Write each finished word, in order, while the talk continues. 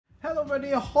Hello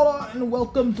everybody, hola and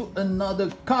welcome to another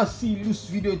kasiloose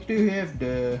video. Today we have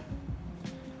the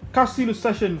kasiloose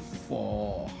session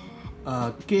for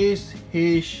Case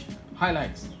H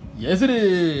highlights. Yes it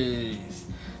is.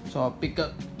 So I'll pick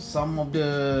up some of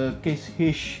the Case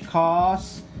H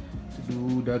cars to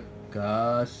do the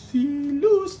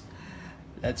kasiloose.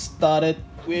 Let's start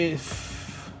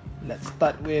with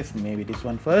maybe this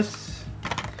one first.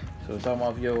 So some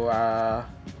of you are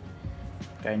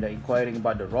kind of inquiring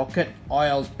about the rocket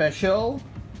oil special.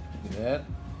 Good.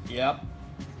 Yep.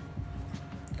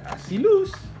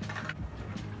 Kasiloose.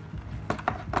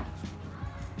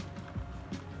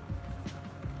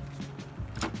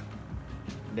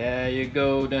 There you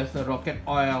go. That's the rocket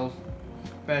oil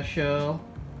special.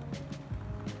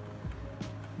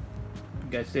 You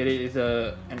guys said it is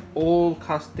an old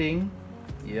casting.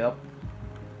 Yep.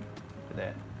 Look at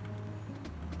that.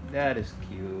 That is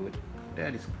cute.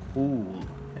 That is cool,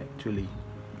 actually.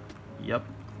 Yep.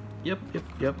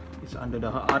 It's under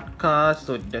the hard cast,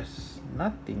 so there's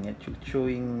nothing actually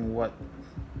showing what.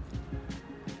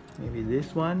 Maybe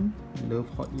this one. Love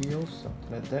Hot Wheels,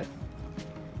 something like that.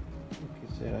 Okay,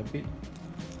 so a bit.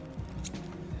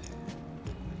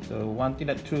 So one thing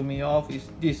that threw me off is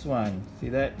this one. See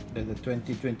that? There's a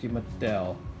 2020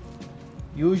 Mattel.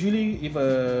 Usually if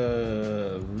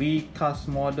a recast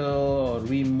model or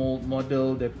remold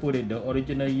model, they put it the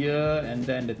original year and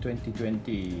then the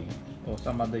 2020 or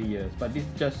some other years, but this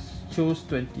just shows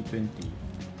 2020.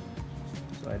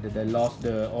 So either they lost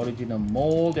the original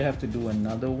mold, they have to do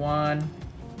another one,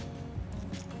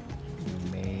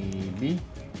 maybe.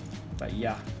 But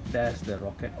yeah, that's the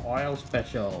rocket oil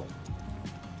special.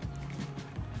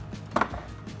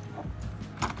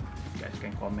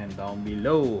 Can comment down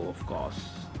below, of course.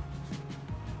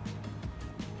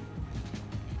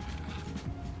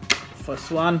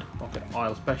 First one, rocket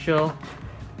oil special.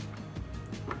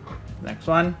 Next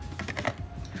one,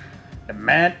 the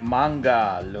Mad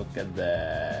Manga. Look at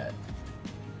that.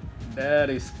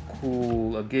 That is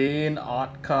cool. Again,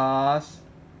 art cast.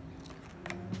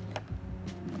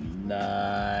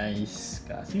 Nice.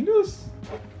 Kasiloose.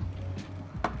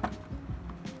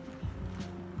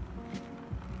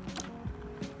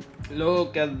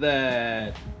 Look at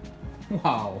that!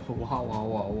 Wow! Look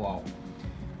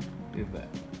at that.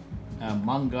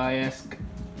 Manga-esque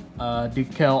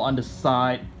decal on the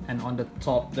side and on the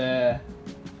top there.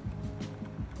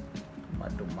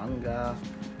 Mado manga.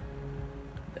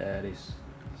 That is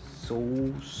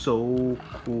so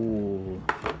cool.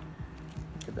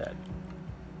 Look at that.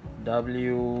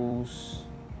 W's.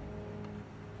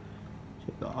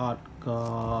 Check the art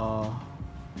car.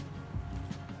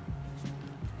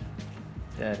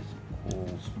 That is cool.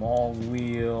 Small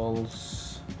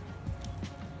wheels.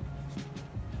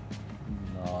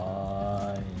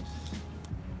 Nice.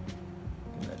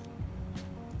 Good.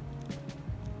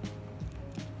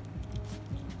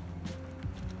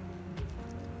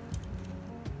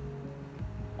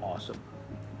 Awesome.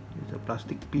 It's a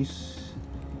plastic piece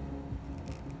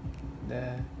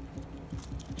there.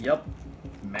 Yup.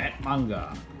 Mad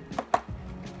Manga.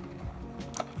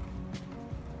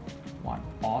 One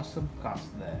awesome cast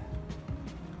there.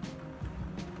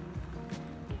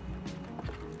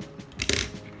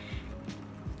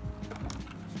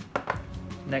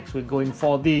 Next we're going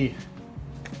for the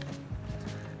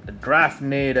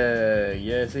Draftnator.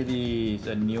 Yes it is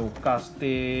a new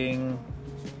casting.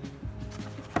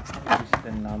 This is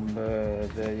the number.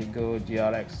 There you go.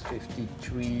 GRX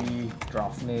 53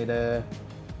 Draftnator.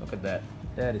 Look at that.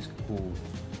 That is cool.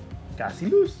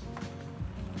 Kasiloose.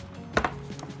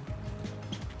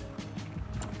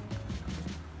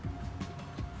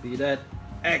 See that?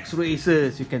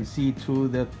 X-racers, you can see through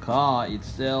the car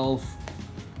itself.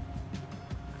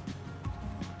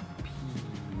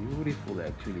 Beautiful,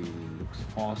 actually. Looks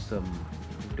awesome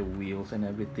with the wheels and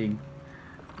everything.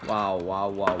 Wow.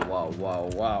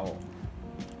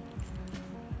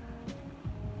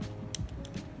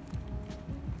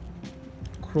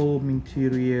 Chrome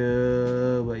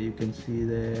interior, but you can see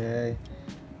there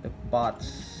the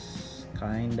parts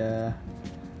kinda.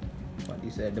 What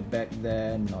is at the back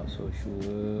there? Not so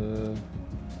sure.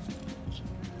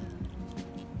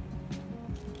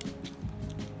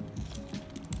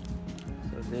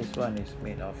 So this one is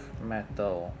made of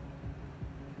metal.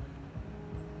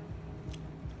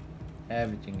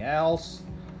 Everything else,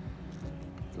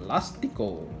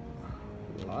 plastico.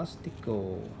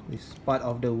 This is part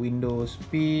of the windows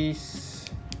piece.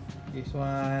 This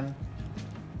one.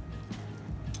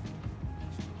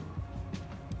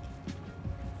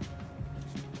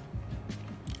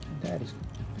 That is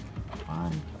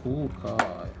one cool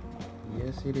car.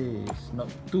 Yes it is. Not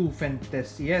too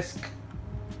fantasy-esque.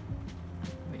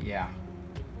 Yeah,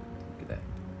 look at that.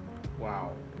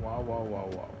 Wow, wow, wow, wow,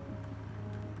 wow.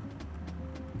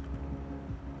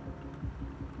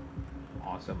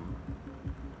 Awesome.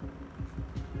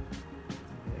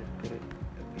 Put it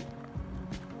a bit.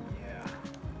 Yeah,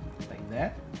 like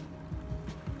that.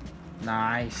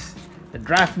 Nice. The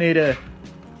draft nader.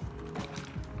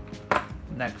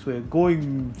 Next we're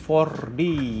going for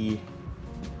the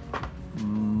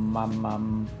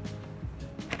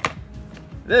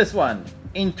this one,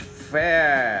 Int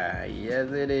Fair.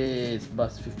 Yes it is.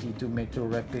 Bus 52 Metro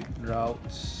Rapid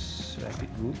Routes,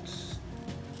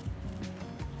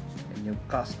 and you're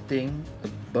casting a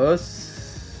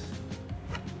bus.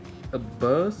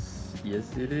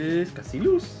 Yes it is.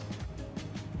 Kasiloose.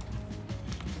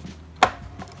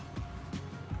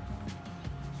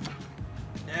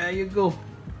 There you go.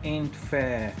 Ain't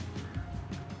fair.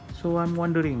 So I'm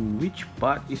wondering which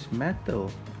part is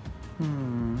metal.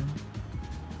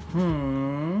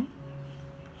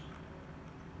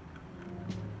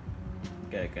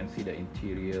 Okay, I can see the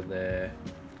interior there.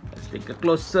 Let's take a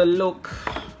closer look.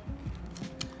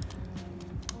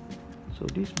 So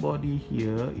this body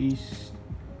here is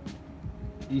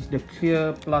the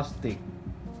clear plastic.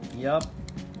 Yup.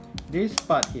 This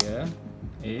part here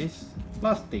is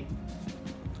plastic.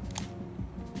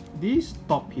 This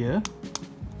top here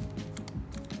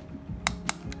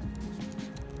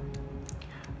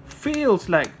feels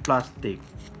like plastic,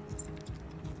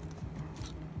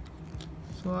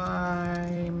 so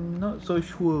I'm not so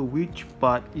sure which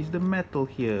part is the metal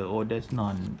here, or there's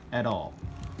none at all,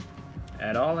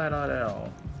 which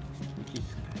is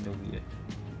kind of weird.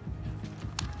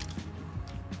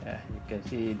 Yeah, you can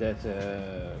see there's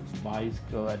a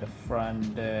bicycle at the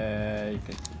front there. You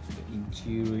can see the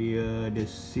interior, the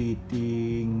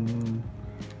seating.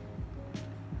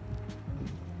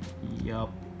 Yup.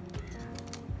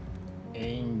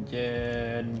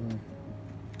 Engine.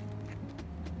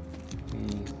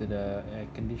 Is the air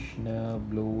conditioner,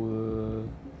 blower.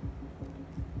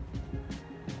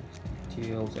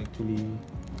 Details actually.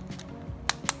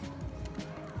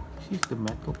 This is the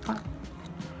metal part.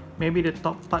 Maybe the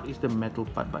top part is the metal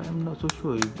part, but I'm not so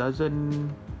sure. It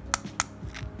doesn't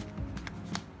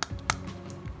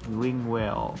ring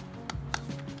well,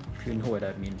 if you know what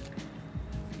I mean.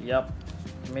 Yup,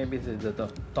 maybe the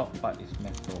top part is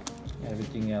metal.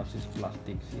 Everything else is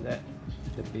plastic. See that?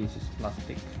 The base is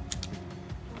plastic.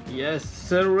 Yes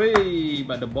sirree,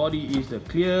 but the body is the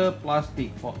clear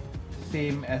plastic, for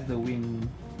same as the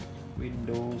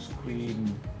window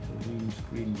screen, the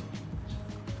windscreen.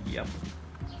 Yup.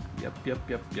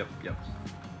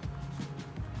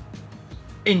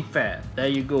 In fair, there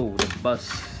you go, the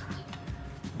bus.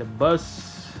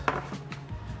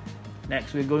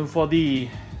 Next we're going for the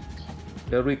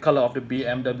recolor of the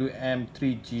BMW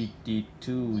M3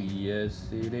 GT2.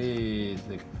 Yes it is.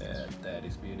 Look at that, that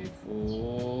is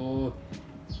beautiful,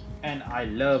 and I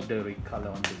love the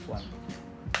recolor on this one.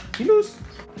 Loose.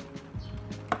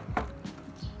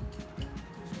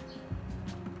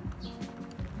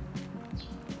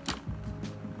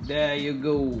 There you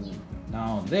go.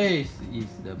 Now this is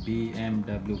the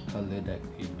BMW color that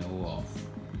we know of.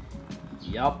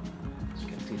 Yup. You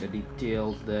can see the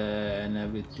details there and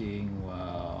everything.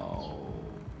 Wow.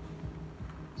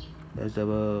 There's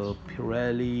a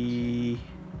Pirelli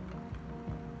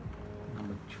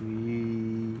number 3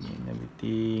 and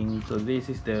everything. So this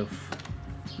is the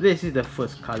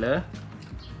first color,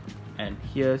 and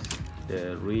here's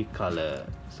the recolor.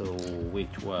 So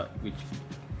which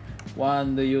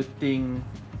one do you think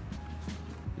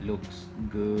looks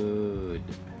good?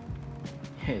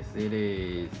 Yes it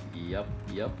is. Yup.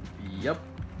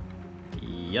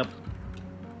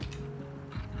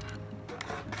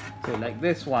 So like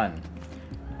this one,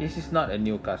 this is not a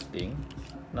new casting,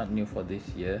 not new for this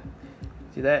year.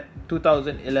 See that?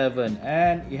 2011,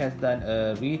 and it has done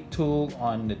a retool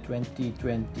on the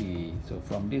 2020. So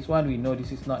from this one we know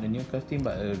this is not a new casting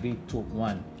but a retooled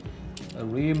one, a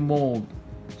remold.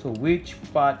 So which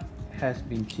part has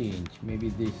been changed? Maybe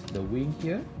the wing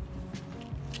here?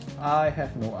 I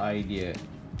have no idea.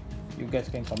 You guys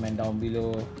can comment down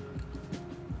below.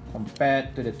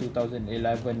 Compared to the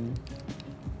 2011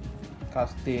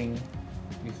 casting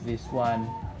with this one,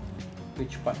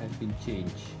 which part has been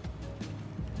changed?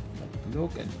 But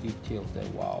look at the details there.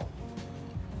 Wow,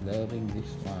 loving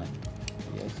this one.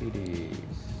 Yes it is.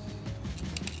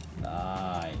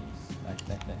 Nice.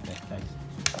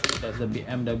 That's the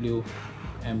BMW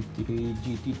M3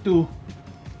 GT2.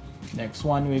 Next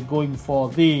one we're going for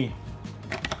the,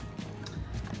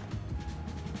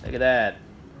 look at that,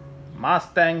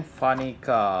 Mustang funny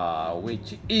car,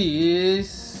 which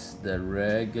is the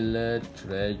regular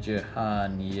treasure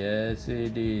hunt. Yes,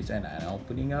 it is. And I'm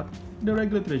opening up the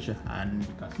regular treasure hunt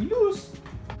kasiloose.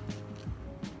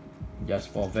 Just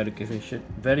for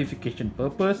verification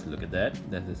purpose. Look at that.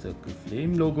 There's the Circle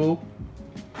Flame logo.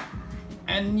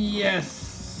 And yes,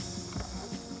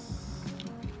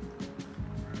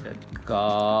 the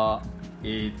car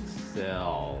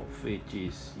itself, which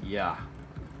is, yeah,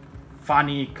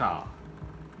 funny car.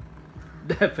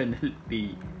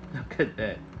 Definitely. Look at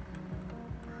that.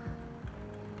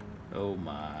 Oh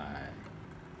my.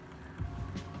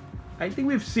 I think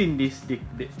we've seen this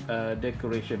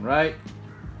decoration, right?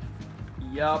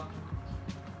 Yup.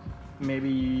 Maybe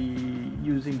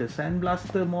using the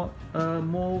sandblaster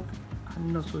mold.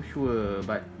 I'm not so sure,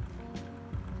 but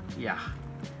yeah,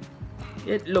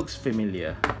 it looks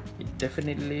familiar. It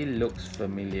definitely looks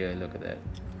familiar. Look at that.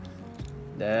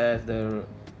 There's the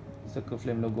Circle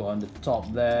Flame logo on the top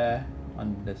there,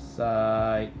 on the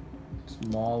side,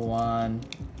 small one,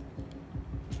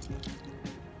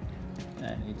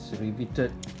 and it's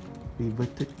riveted,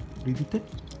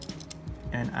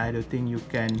 and I don't think you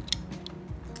can,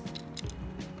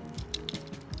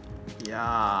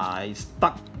 yeah, it's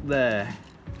stuck there.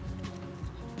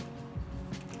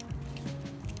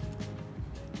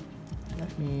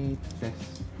 Let me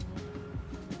test.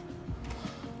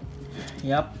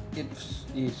 Yep, it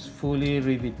is fully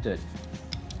riveted.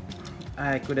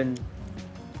 I couldn't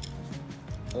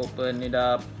open it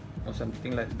up or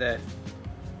something like that.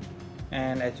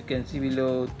 And as you can see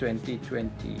below,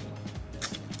 2020.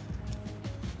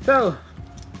 So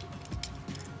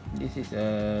this is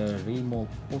a remote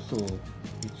also,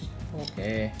 which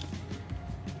okay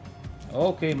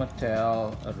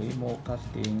Mattel, a remote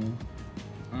casting.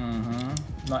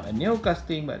 Not a new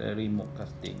casting, but a remote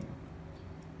casting.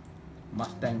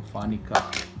 Mustang funny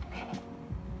car.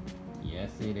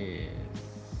 Yes, it is.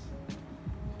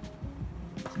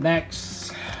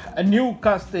 Next, a new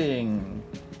casting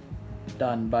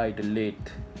done by the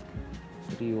late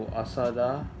Ryo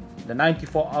Asada. The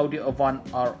 94 Audi Avant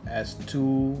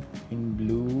RS2 in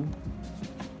blue.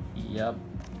 Yep.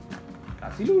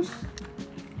 Kasiloose.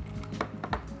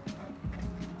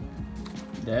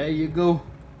 There you go. Look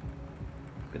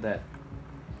at that.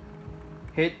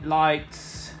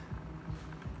 Headlights,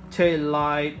 tail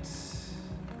lights.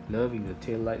 Loving the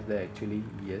tail lights there actually.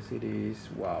 Yes, it is.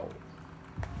 Wow.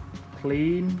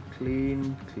 Clean.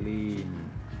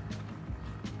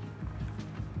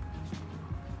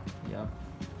 Yep.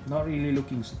 Not really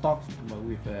looking stock, but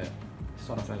with a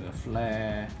sort of like a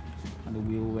flare on the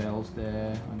wheel wells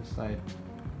there on the side.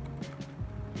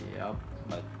 Yep,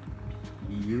 but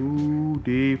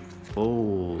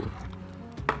beautiful.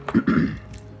 Focus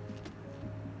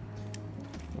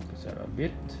out a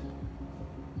bit.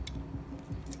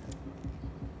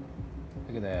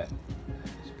 Look at that.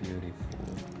 It's beautiful.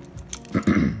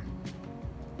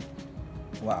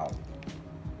 Wow.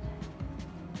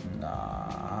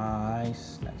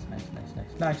 Nice.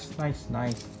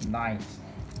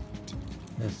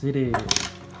 Yes, it is.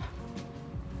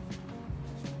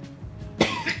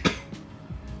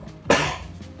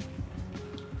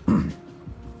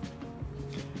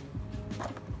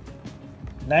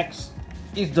 Next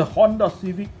is the Honda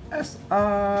Civic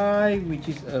SI, which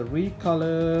is a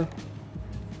recolor.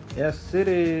 Yes, it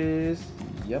is.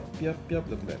 Yep. Look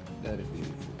at that. That is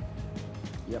beautiful.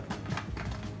 Yep.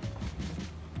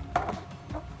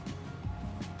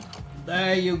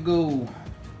 There you go.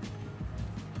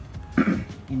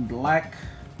 In black,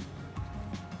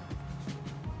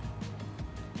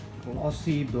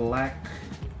 glossy black.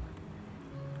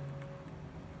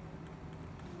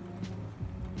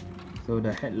 So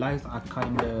the headlights are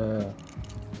kinda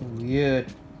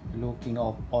weird looking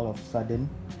all of a sudden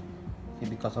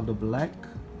because of the black.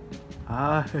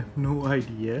 I have no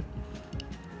idea.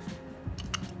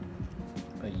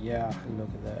 But yeah, look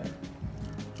at that.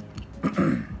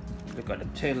 Look at the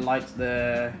tail lights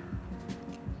there.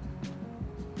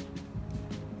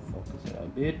 Focus it a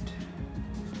bit.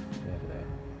 There.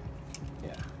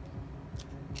 Yeah.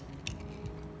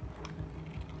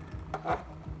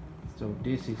 So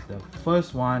this is the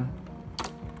first one,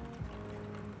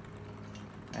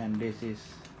 and this is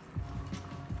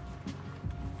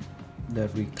the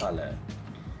recolor.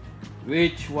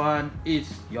 Which one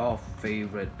is your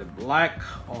favorite, the black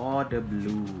or the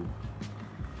blue?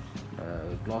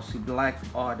 Glossy black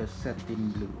or the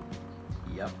satin blue?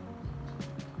 Yep.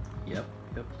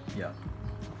 Of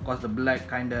course, the black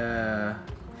kinda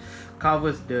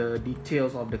covers the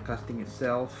details of the casting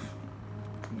itself.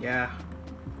 Yeah.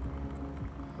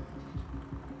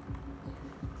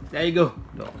 There you go,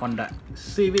 the Honda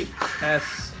Civic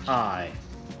SI.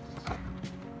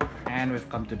 And we've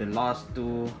come to the last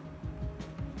two.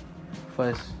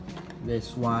 First,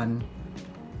 this one.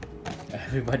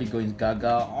 Everybody going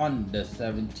gaga on the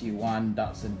 71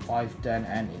 Datsun 510,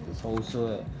 and it is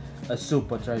also a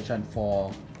super tradition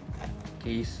for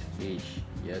Case H.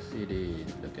 Yes, it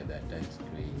is. Look at that. That's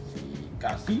crazy.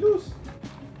 Kasiloose.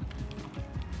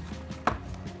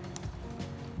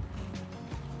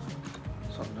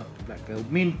 Sort of like a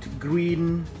mint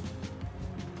green.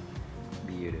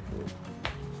 Beautiful.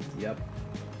 Yep.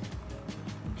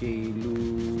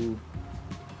 J-Lu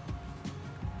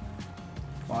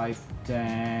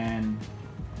 510,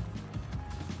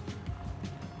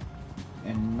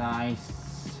 and nice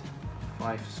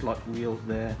 5-slot wheels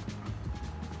there.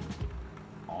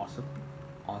 Awesome,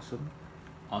 awesome,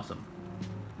 awesome.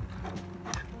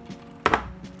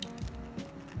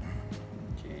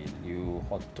 J-Lu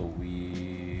Hot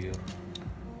Wheel.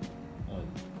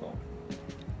 Let's go.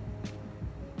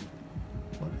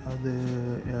 What other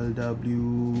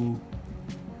LW?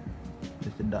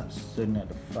 There's the Datsun at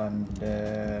the front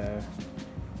there.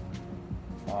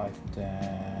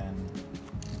 510.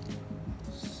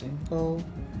 Simple,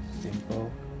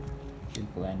 simple,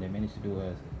 simple, and they managed to do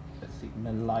a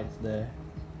signal lights there.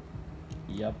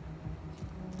 Yep.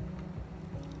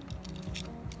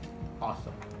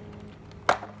 Awesome.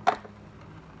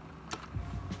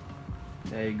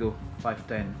 There you go,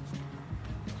 510.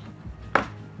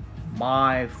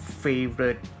 My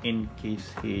favorite in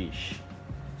Case H.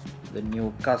 The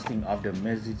new casting of the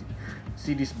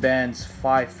Mercedes-Benz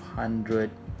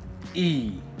 500E.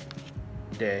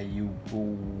 There you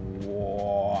go.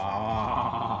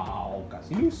 Wow,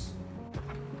 kasiloose.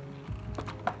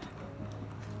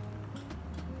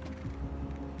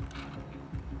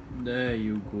 There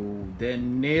you go. They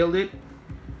nailed it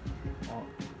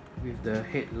with the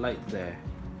headlight there.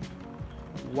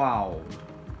 Wow.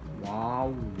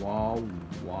 Wow, wow,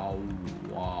 wow,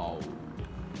 wow.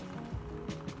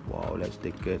 Wow, let's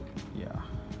take it. Yeah,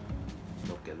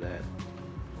 look at that.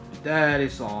 That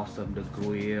is awesome. The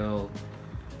grill,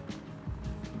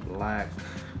 black,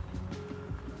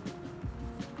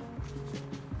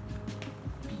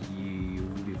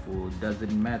 beautiful.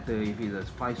 Doesn't matter if it's a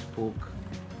 5-spoke,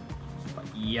 but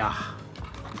yeah.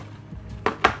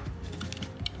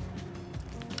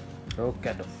 Look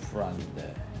at the front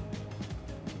there.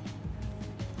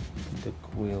 The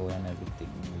grill and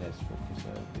everything. Let's focus a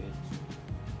bit.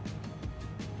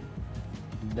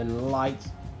 The lights,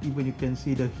 even you can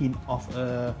see the hint of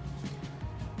a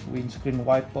windscreen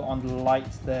wiper on the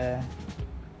lights there.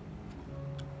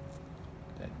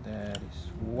 That is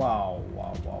wow,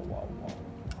 wow, wow, wow, wow.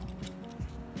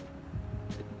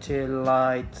 The tail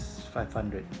lights,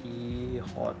 500E,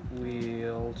 Hot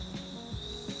Wheels,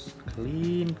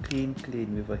 clean, clean,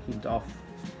 clean, with a hint of,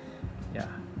 yeah,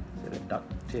 the duck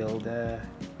tail there,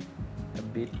 a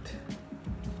bit,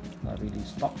 not really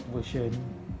stock version.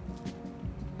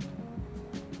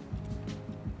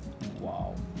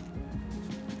 Wow.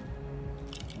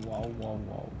 Wow, wow,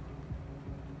 wow.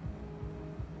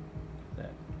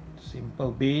 That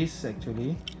simple base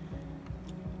actually.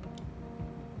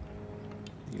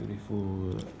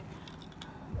 Beautiful.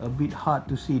 A bit hard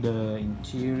to see the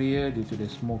interior due to the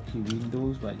smoky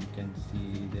windows, but you can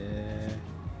see there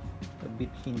a bit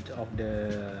hint of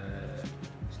the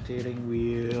steering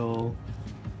wheel.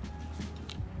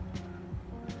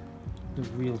 The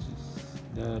wheels,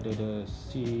 the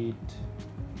seat,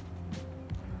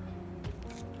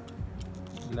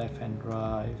 left hand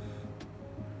drive.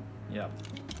 Yeah,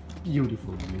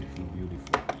 beautiful, beautiful,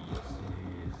 beautiful. Yes,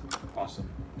 yes. Awesome.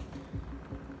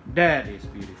 That is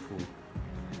beautiful.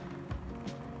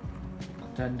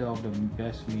 Contender of the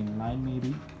best mainline,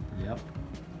 maybe. Yep.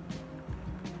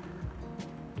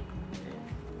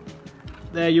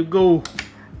 There you go.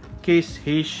 Case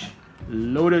H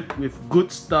loaded with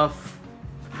good stuff.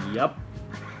 Yup,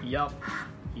 yup,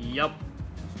 yup.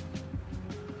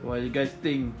 What do you guys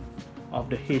think of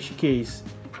the H case?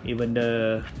 Even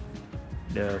the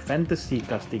fantasy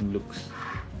casting looks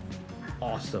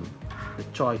awesome. The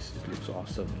choice looks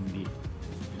awesome indeed.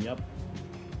 Yup.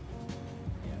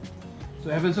 So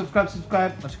if you haven't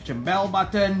subscribed, notification bell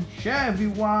button, share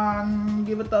everyone,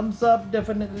 give a thumbs up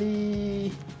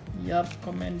definitely. Yup,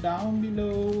 comment down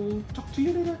below. Talk to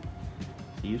you later.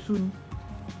 See you soon.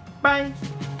 Bye.